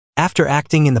After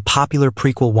acting in the popular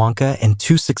prequel Wonka and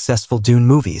 2 successful Dune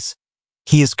movies,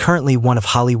 he is currently one of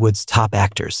Hollywood's top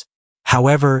actors.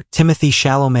 However, Timothée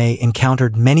Chalamet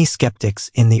encountered many skeptics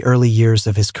in the early years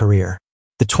of his career.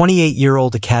 The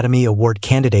 28-year-old Academy Award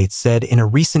candidate said in a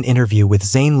recent interview with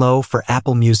Zane Lowe for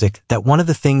Apple Music that one of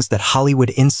the things that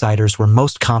Hollywood insiders were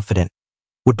most confident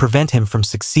would prevent him from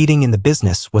succeeding in the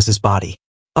business was his body.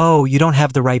 "Oh, you don't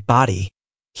have the right body,"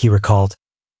 he recalled.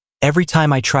 "Every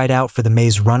time I tried out for the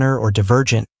Maze Runner or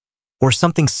Divergent, or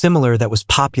something similar that was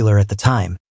popular at the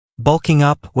time, bulking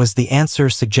up was the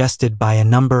answer suggested by a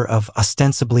number of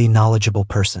ostensibly knowledgeable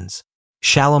persons."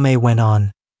 Chalamet went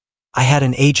on, "I had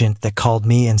an agent that called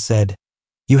me and said,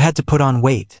 'You had to put on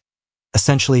weight.'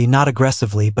 Essentially, not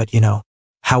aggressively, but you know."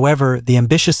 However, the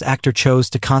ambitious actor chose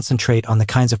to concentrate on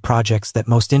the kinds of projects that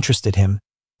most interested him,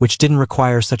 which didn't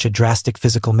require such a drastic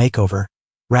physical makeover,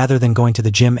 rather than going to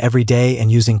the gym every day and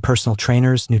using personal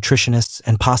trainers, nutritionists,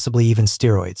 and possibly even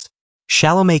steroids.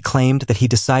 Chalamet claimed that he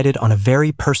decided on a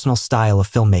very personal style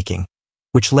of filmmaking,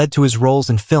 which led to his roles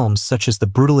in films such as the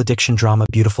brutal addiction drama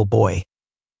Beautiful Boy,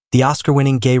 the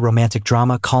Oscar-winning gay romantic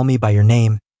drama Call Me By Your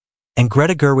Name, and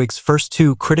Greta Gerwig's first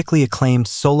 2 critically acclaimed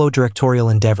solo directorial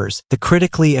endeavors, the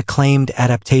critically acclaimed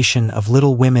adaptation of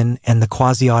Little Women and the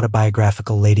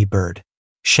quasi-autobiographical Lady Bird.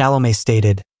 Chalamet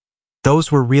stated,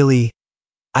 "Those were really,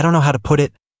 I don't know how to put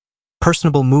it,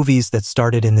 personable movies that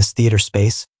started in this theater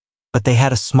space, but they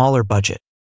had a smaller budget.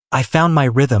 I found my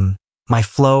rhythm, my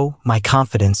flow, my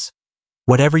confidence,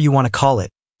 whatever you want to call it,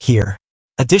 here."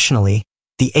 Additionally,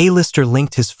 the A-lister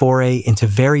linked his foray into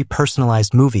very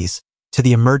personalized movies to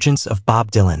the emergence of Bob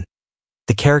Dylan,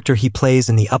 the character he plays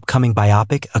in the upcoming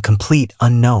biopic A Complete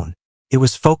Unknown. It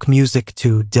was folk music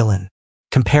to Dylan.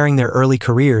 Comparing their early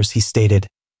careers, he stated,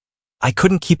 "I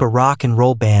couldn't keep a rock and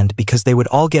roll band because they would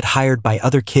all get hired by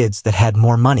other kids that had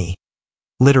more money,"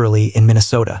 literally in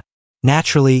Minnesota.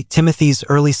 Naturally, Timothee's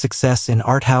early success in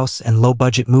art house and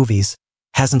low-budget movies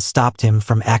hasn't stopped him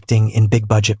from acting in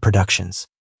big-budget productions.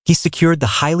 He secured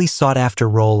the highly sought-after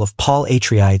role of Paul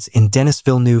Atreides in Denis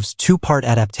Villeneuve's 2-part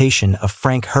adaptation of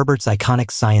Frank Herbert's iconic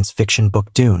science fiction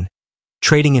book Dune,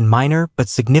 trading in minor but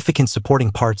significant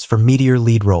supporting parts for meteor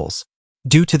lead roles.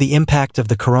 Due to the impact of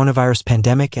the coronavirus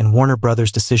pandemic and Warner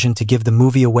Brothers' decision to give the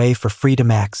movie away for free to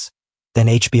Max, then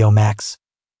HBO Max,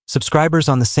 subscribers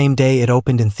on the same day it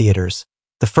opened in theaters,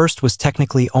 the first was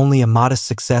technically only a modest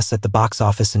success at the box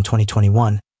office in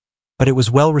 2021, but it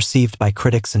was well received by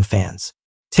critics and fans.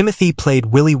 Timothee played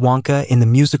Willy Wonka in the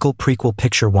musical prequel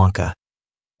picture Wonka,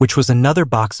 which was another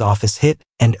box office hit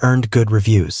and earned good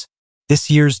reviews.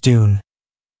 This year's Dune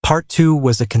Part 2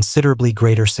 was a considerably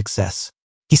greater success.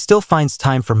 He still finds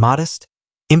time for modest,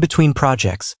 in-between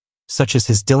projects, such as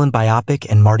his Dylan biopic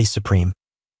and Marty Supreme,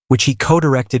 which he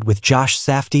co-directed with Josh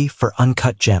Safdie for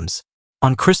Uncut Gems.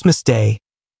 On Christmas Day,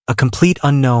 A Complete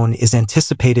Unknown is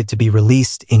anticipated to be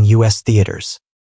released in U.S. theaters.